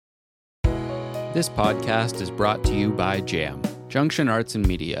This podcast is brought to you by JAM, Junction Arts and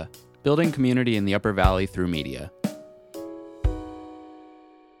Media, building community in the Upper Valley through media.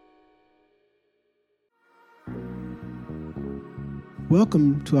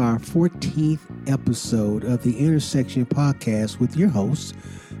 Welcome to our 14th episode of the Intersection Podcast with your host,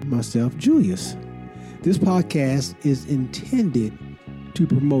 myself, Julius. This podcast is intended to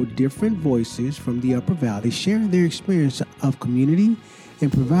promote different voices from the Upper Valley, sharing their experience of community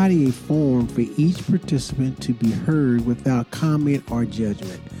and providing a forum for each participant to be heard without comment or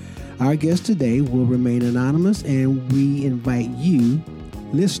judgment. Our guest today will remain anonymous, and we invite you,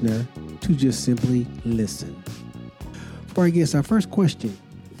 listener, to just simply listen. For our guest, our first question: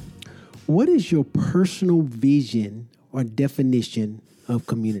 what is your personal vision or definition of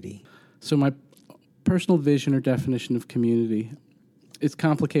community? So my personal vision or definition of community, it's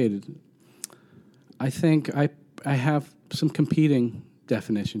complicated. I think I have some competing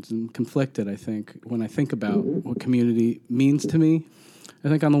definitions and conflicted, I think, when I think about what community means to me. I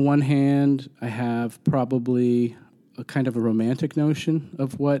think on the one hand, I have probably a kind of a romantic notion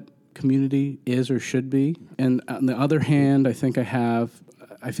of what community is or should be. And on the other hand, I think I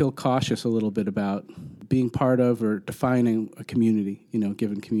feel cautious a little bit about being part of or defining a community,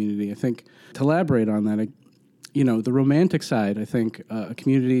 given community. I think to elaborate on that, the romantic side, I think a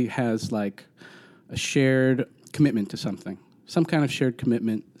community has like a shared commitment to something, some kind of shared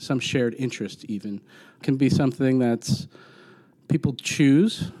commitment, some shared interest even. It can be something that's people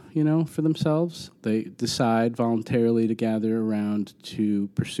choose, for themselves. They decide voluntarily to gather around to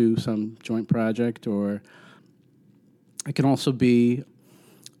pursue some joint project, or it can also be,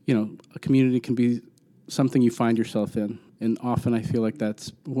 a community can be something you find yourself in. And often I feel like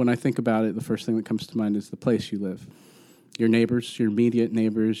that's, when I think about it, the first thing that comes to mind is the place you live. Your neighbors, your immediate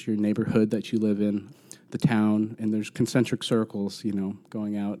neighbors, your neighborhood that you live in, the town, and there's concentric circles,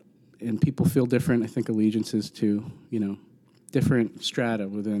 going out. And people feel different, I think, allegiances to, different strata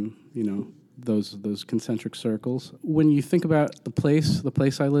within, those concentric circles. When you think about the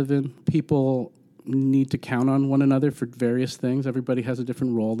place I live in, people need to count on one another for various things. Everybody has a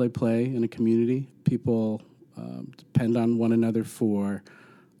different role they play in a community. People depend on one another for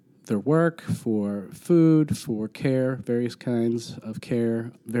their work, for food, for care, various kinds of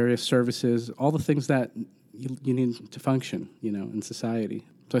care, various services, all the things that you need to function, in society.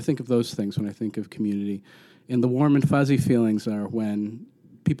 So I think of those things when I think of community. And the warm and fuzzy feelings are when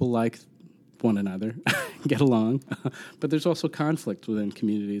people like one another, get along. But there's also conflict within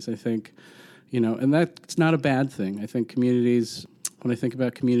communities, I think, and that's not a bad thing. I think communities, when I think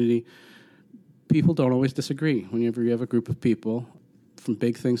about community, people don't always disagree. Whenever you have a group of people, from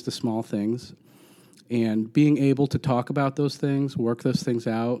big things to small things, and being able to talk about those things, work those things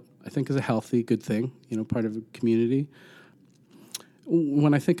out, I think is a healthy, good thing, part of a community.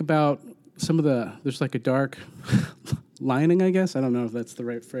 When I think about there's like a dark lining, I guess, I don't know if that's the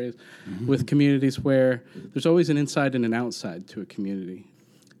right phrase, with communities where there's always an inside and an outside to a community.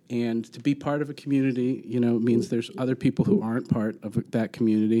 And to be part of a community, means there's other people who aren't part of that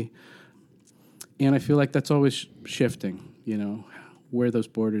community. And I feel like that's always shifting, where those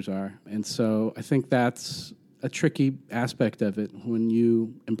borders are. And so I think that's a tricky aspect of it. When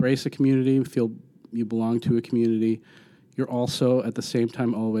you embrace a community, feel you belong to a community, you're also at the same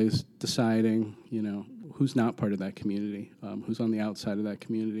time always deciding, who's not part of that community, who's on the outside of that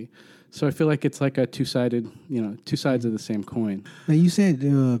community. So I feel like it's like a two sides of the same coin. Now, you said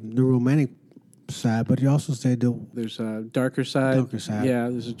the romantic side, but you also said there's a darker side. Yeah,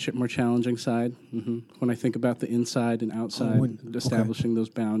 there's a more challenging side. When I think about the inside and outside, establishing those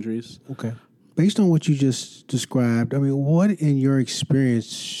boundaries. Okay. Based on what you just described, what in your experience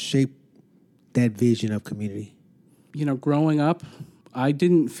shaped that vision of community? Growing up, I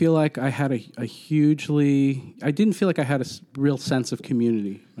didn't feel like I had a real sense of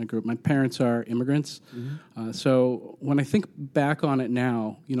community. My parents are immigrants. So when I think back on it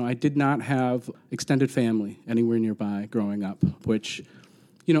now, I did not have extended family anywhere nearby growing up, which,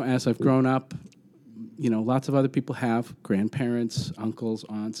 as I've grown up, lots of other people have grandparents, uncles,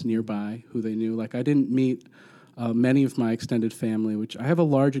 aunts nearby who they knew. Like I didn't meet many of my extended family, which I have a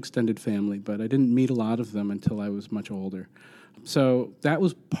large extended family, but I didn't meet a lot of them until I was much older. So that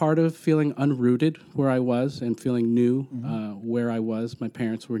was part of feeling unrooted where I was and feeling new where I was. My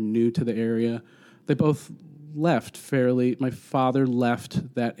parents were new to the area. They both left my father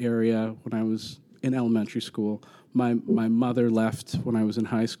left that area when I was in elementary school. My mother left when I was in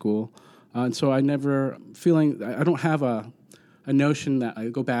high school. And so I don't have a notion that I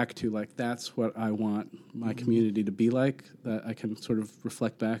go back to, like, that's what I want my community to be like, that I can sort of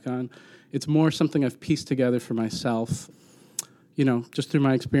reflect back on. It's more something I've pieced together for myself, just through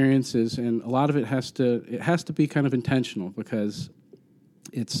my experiences, and a lot of it has to be kind of intentional, because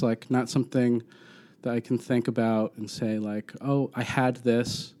it's like not something that I can think about and say like, oh, I had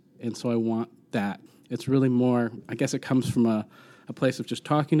this, and so I want that. It's really more, I guess it comes from a place of just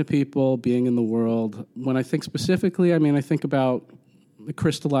talking to people, being in the world. When I think specifically, I think about, it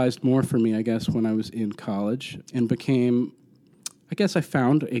crystallized more for me, I guess, when I was in college and I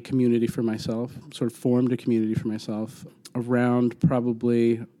found a community for myself, sort of formed a community for myself around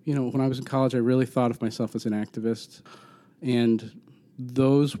probably, when I was in college, I really thought of myself as an activist. And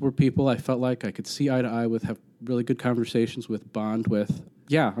those were people I felt like I could see eye to eye with, have really good conversations with, bond with.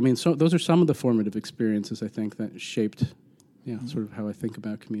 Yeah, so those are some of the formative experiences, I think, that shaped, sort of how I think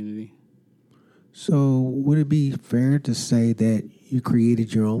about community. So would it be fair to say that you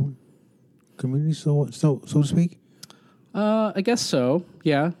created your own community, so to speak? I guess so,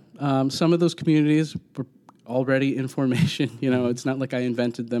 yeah. Some of those communities were already in formation. It's not like I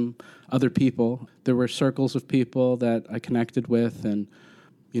invented them, other people. There were circles of people that I connected with, and,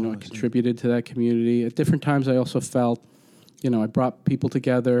 I contributed to that community. At different times, I also felt, I brought people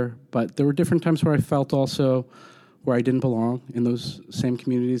together, but there were different times where I felt also where I didn't belong in those same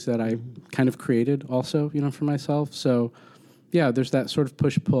communities that I kind of created also, for myself. So, yeah, there's that sort of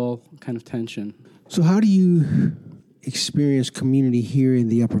push-pull kind of tension. So how do you experience community here in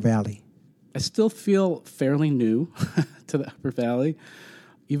the Upper Valley? I still feel fairly new to the Upper Valley,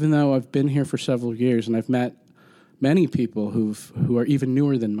 even though I've been here for several years, and I've met many people who are even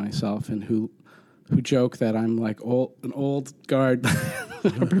newer than myself, and who joke that I'm like an old guard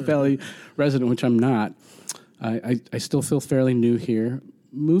Upper Valley resident, which I'm not. I still feel fairly new here.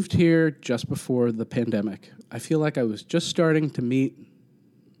 Moved here just before the pandemic. I feel like I was just starting to meet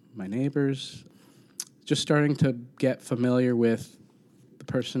my neighbors, just starting to get familiar with the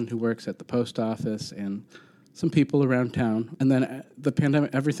person who works at the post office and some people around town. And then the pandemic,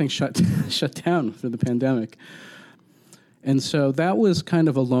 everything shut down for the pandemic. And so that was kind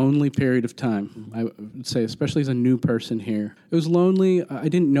of a lonely period of time, I would say, especially as a new person here. It was lonely. I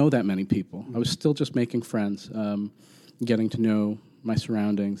didn't know that many people. I was still just making friends, getting to know my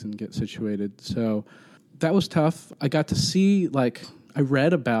surroundings and get situated. So that was tough. I got to see, I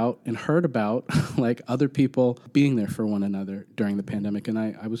read about and heard about, other people being there for one another during the pandemic, and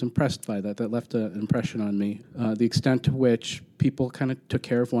I was impressed by that. That left an impression on me, the extent to which people kind of took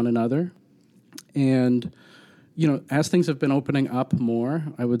care of one another. And as things have been opening up more,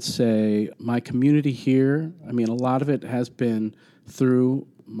 I would say my community here, a lot of it has been through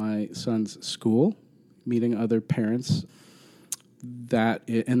my son's school, meeting other parents,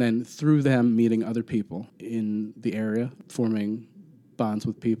 and then through them meeting other people in the area, forming bonds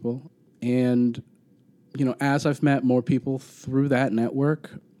with people. And, as I've met more people through that network,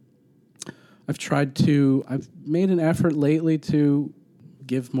 I've made an effort lately to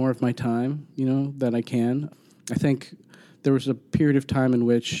give more of my time, that I can. I think there was a period of time in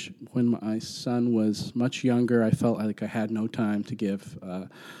which, when my son was much younger, I felt like I had no time to give.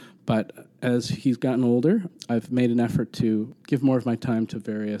 But as he's gotten older, I've made an effort to give more of my time to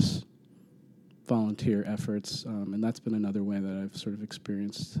various volunteer efforts, and that's been another way that I've sort of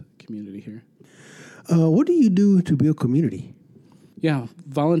experienced community here. What do you do to build community? Yeah,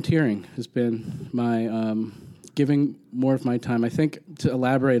 volunteering has been my giving more of my time. I think, to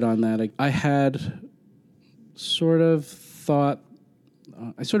elaborate on that, I had sort of thought,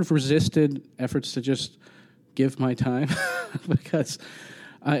 I sort of resisted efforts to just give my time because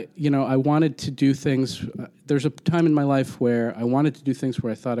I wanted to do things. There's a time in my life where I wanted to do things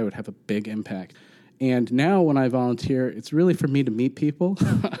where I thought I would have a big impact. And now when I volunteer, it's really for me to meet people.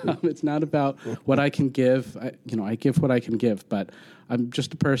 It's not about what I can give. I give what I can give, but I'm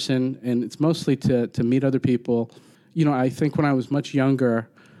just a person, and it's mostly to meet other people. I think when I was much younger,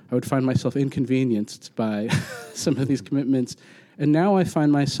 I would find myself inconvenienced by some of these commitments. And now I find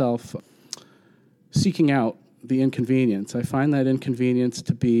myself seeking out the inconvenience. I find that inconvenience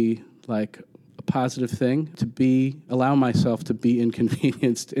to be like a positive thing, allow myself to be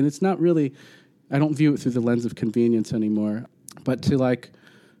inconvenienced. And it's not really, I don't view it through the lens of convenience anymore, but to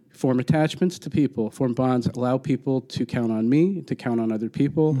form attachments to people, form bonds, allow people to count on me, to count on other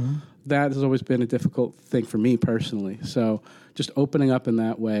people. Mm-hmm. That has always been a difficult thing for me personally. So just opening up in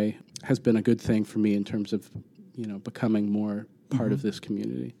that way has been a good thing for me in terms of, becoming more part of this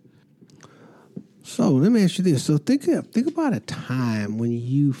community. So let me ask you this. So think about a time when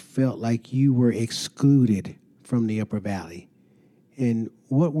you felt like you were excluded from the Upper Valley, and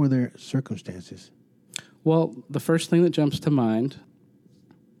what were their circumstances? Well, the first thing that jumps to mind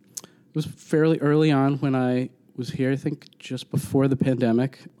was fairly early on when I was here, I think just before the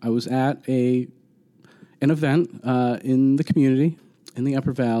pandemic. I was at a an event in the community in the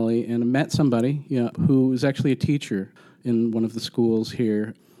Upper Valley, and I met somebody who is actually a teacher in one of the schools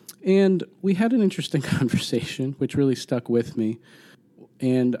here. And we had an interesting conversation, which really stuck with me.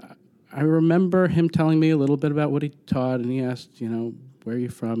 And I remember him telling me a little bit about what he taught, and he asked, where are you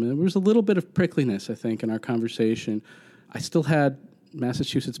from? And there was a little bit of prickliness, I think, in our conversation. I still had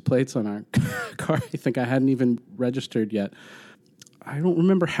Massachusetts plates on our car. I think I hadn't even registered yet. I don't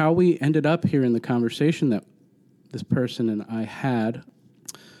remember how we ended up here in the conversation that this person and I had,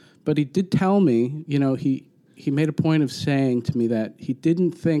 but he did tell me, he made a point of saying to me that he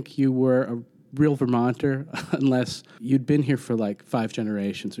didn't think you were a real Vermonter unless you'd been here for like 5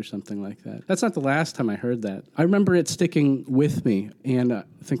 generations or something like that. That's not the last time I heard that. I remember it sticking with me and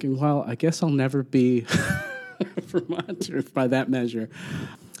thinking, well, I guess I'll never be a Vermonter by that measure.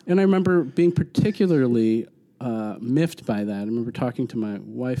 And I remember being particularly miffed by that. I remember talking to my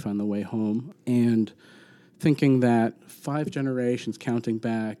wife on the way home and thinking that 5 generations counting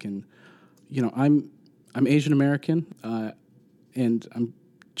back, and I'm Asian American and I'm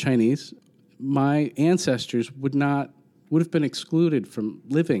Chinese. My ancestors would have been excluded from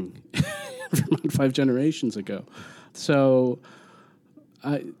living in Vermont 5 generations ago. So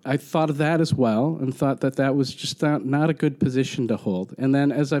I thought of that as well and thought that was just not a good position to hold. And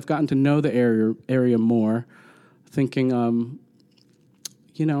then as I've gotten to know the area more, thinking,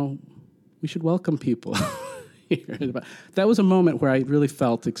 we should welcome people here. That was a moment where I really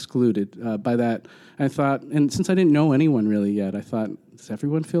felt excluded by that. I thought, and since I didn't know anyone really yet, I thought, does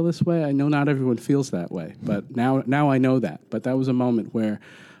everyone feel this way? I know not everyone feels that way, but now I know that. But that was a moment where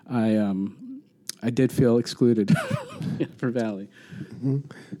I did feel excluded for Valley. Mm-hmm.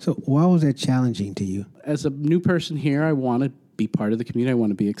 So why was that challenging to you? As a new person here, I want to be part of the community. I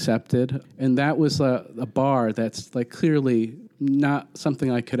want to be accepted. And that was a bar that's like clearly not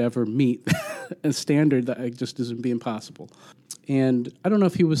something I could ever meet, a standard that just doesn't be impossible. And I don't know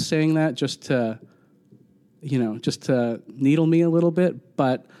if he was saying that just to needle me a little bit,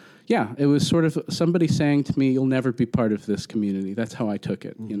 but yeah, it was sort of somebody saying to me, you'll never be part of this community. That's how I took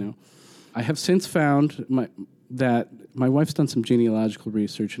it, I have since found that my wife's done some genealogical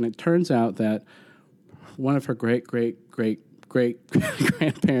research, and it turns out that one of her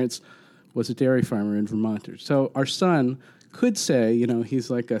great-great-great-great-grandparents was a dairy farmer in Vermont. So our son could say, he's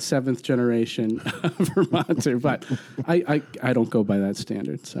like a 7th generation Vermonter, but I don't go by that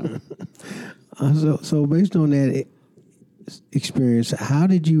standard. So based on that experience, how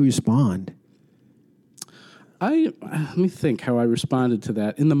did you respond? Let me think how I responded to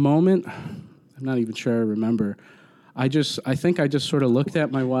that. In the moment, I'm not even sure I remember. I think I just sort of looked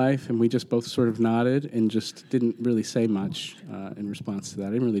at my wife, and we just both sort of nodded and just didn't really say much in response to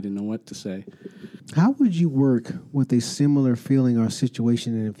that. I didn't know what to say. How would you work with a similar feeling or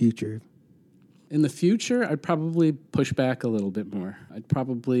situation in the future? In the future, I'd probably push back a little bit more. I'd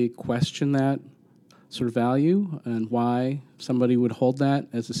probably question that sort of value and why somebody would hold that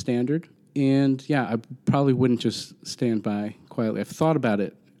as a standard. And yeah, I probably wouldn't just stand by quietly. I've thought about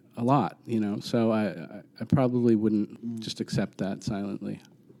it a lot, so I probably wouldn't just accept that silently.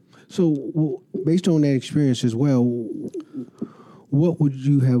 So based on that experience as well,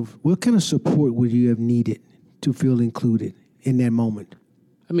 what kind of support would you have needed to feel included in that moment?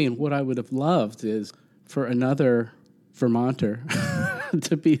 I mean, what I would have loved is for another Vermonter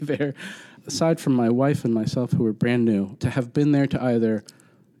to be there, aside from my wife and myself who were brand new, to have been there to either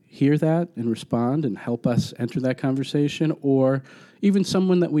hear that and respond and help us enter that conversation, or even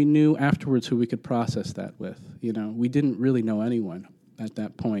someone that we knew afterwards who we could process that with. We didn't really know anyone at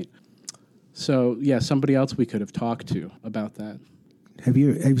that point. So, yeah, somebody else we could have talked to about that. Have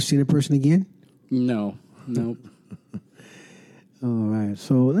you seen a person again? No. Nope. All right.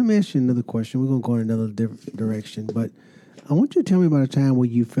 So let me ask you another question. We're going to go in another different direction, but I want you to tell me about a time where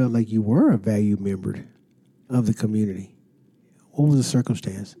you felt like you were a valued member of the community. What was the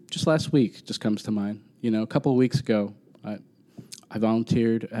circumstance? Just last week just comes to mind. A couple of weeks ago, I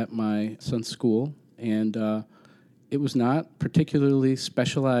volunteered at my son's school, and it was not particularly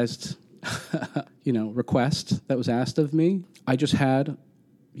specialized, request that was asked of me. I just had,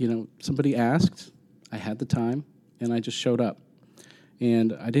 somebody asked, I had the time, and I just showed up.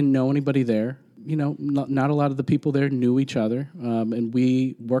 And I didn't know anybody there. Not a lot of the people there knew each other, and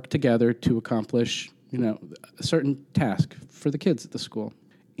we worked together to accomplish a certain task for the kids at the school.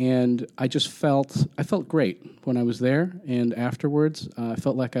 And I felt great when I was there, and afterwards I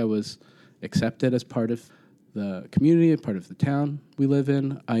felt like I was accepted as part of the community, part of the town we live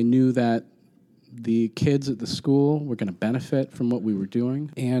in. I knew that the kids at the school were going to benefit from what we were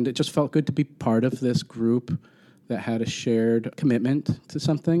doing, and it just felt good to be part of this group that had a shared commitment to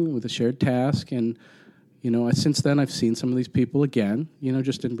something with a shared task. And Since then I've seen some of these people again,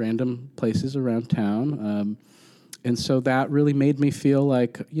 just in random places around town. And so that really made me feel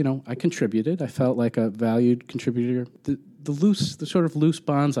like, I contributed. I felt like a valued contributor. The sort of loose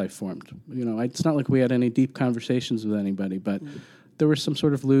bonds I formed. It's not like we had any deep conversations with anybody, but there were some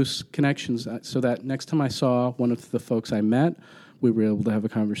sort of loose connections so that next time I saw one of the folks I met, we were able to have a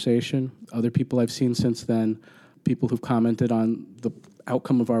conversation. Other people I've seen since then, people who've commented on the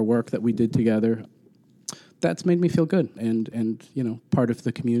outcome of our work that we did together, that's made me feel good and part of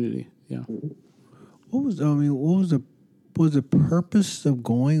the community. Yeah. What was the purpose of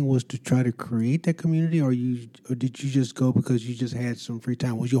going? Was to try to create that community, or did you just go because you just had some free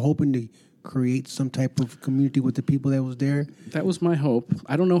time? Was you hoping to create some type of community with the people that was there? That was my hope.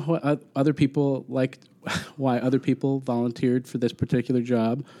 I don't know how other people why other people volunteered for this particular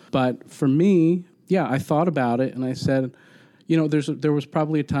job, but for me, I thought about it and I said, there was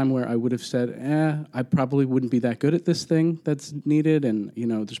probably a time where I would have said, I probably wouldn't be that good at this thing that's needed, and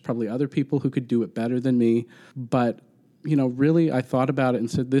there's probably other people who could do it better than me, but really I thought about it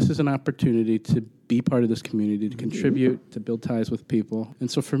and said, this is an opportunity to be part of this community, to contribute, to build ties with people. And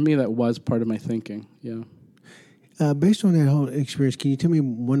so for me, that was part of my thinking, Based on that whole experience, can you tell me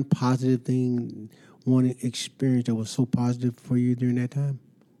one positive thing, one experience that was so positive for you during that time?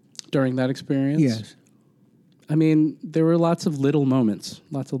 During that experience? Yes. I mean, there were lots of little moments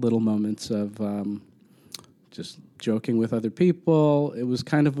of just joking with other people. It was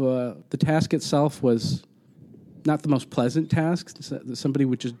kind of the task itself was not the most pleasant task that somebody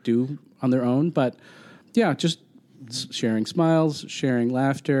would just do on their own, but just sharing smiles, sharing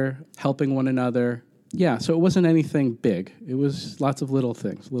laughter, helping one another. Yeah, so it wasn't anything big. It was lots of little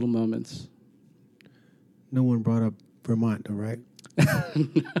things, little moments. No one brought up Vermont, though, right?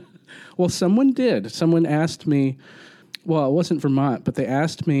 Well, someone did. Someone asked me, well, it wasn't Vermont, but they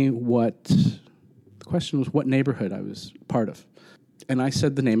asked me the question was what neighborhood I was part of. And I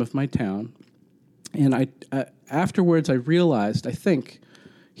said the name of my town. And afterwards I realized, I think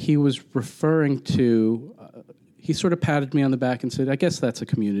he was referring to, he sort of patted me on the back and said, I guess that's a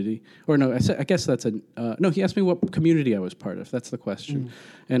community. Or no, I guess that's no, he asked me what community I was part of. That's the question.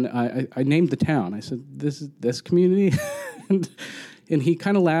 And I named the town. I said, this community? and he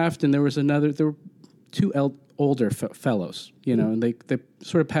kind of laughed, and there were two older fellows, and they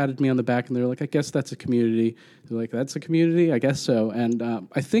sort of patted me on the back, and they were like, I guess that's a community. They're like, that's a community? I guess so. And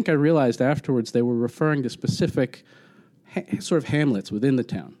I think I realized afterwards they were referring to specific sort of hamlets within the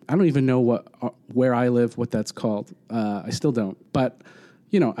town. I don't even know where I live, what that's called. I still don't. But,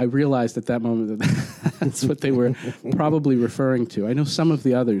 I realized at that moment that that's what they were probably referring to. I know some of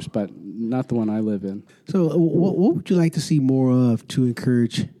the others, but not the one I live in. So what would you like to see more of to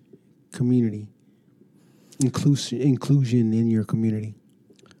encourage community, inclusion in your community?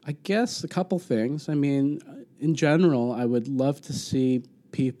 I guess a couple things. I mean, in general, I would love to see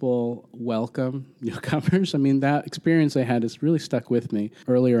people welcome newcomers. I mean, that experience I had has really stuck with me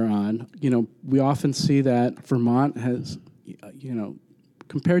earlier on. We often see that Vermont has,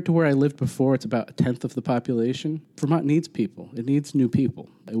 compared to where I lived before, it's about 1/10 of the population. Vermont needs people. It needs new people.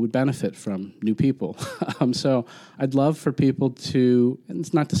 It would benefit from new people. So I'd love for people to, and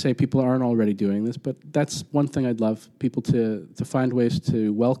it's not to say people aren't already doing this, but that's one thing I'd love people to find ways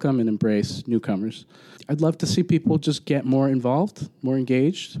to welcome and embrace newcomers. I'd love to see people just get more involved, more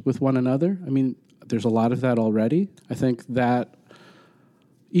engaged with one another. I mean, there's a lot of that already. I think that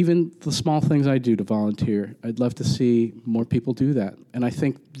even the small things I do to volunteer, I'd love to see more people do that. And I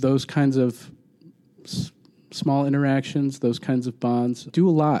think those kinds of small interactions, those kinds of bonds do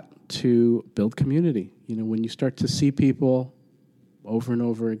a lot to build community. When you start to see people over and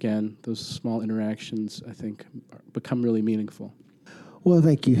over again, those small interactions, I think, become really meaningful. Well,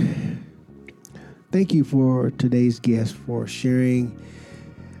 thank you. Thank you for today's guests for sharing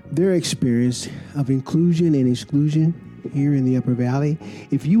their experience of inclusion and exclusion here in the Upper Valley.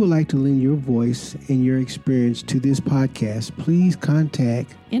 If you would like to lend your voice and your experience to this podcast, please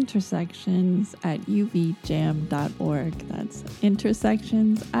contact Intersections at uvjam.org. That's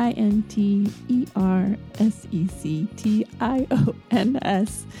Intersections,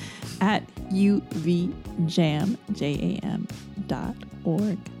 INTERSECTIONS at uvjam.org.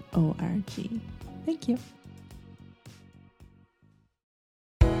 Thank you.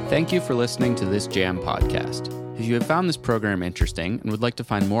 Thank you for listening to this Jam podcast. If you have found this program interesting and would like to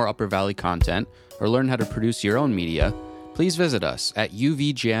find more Upper Valley content or learn how to produce your own media, please visit us at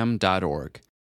uvjam.org.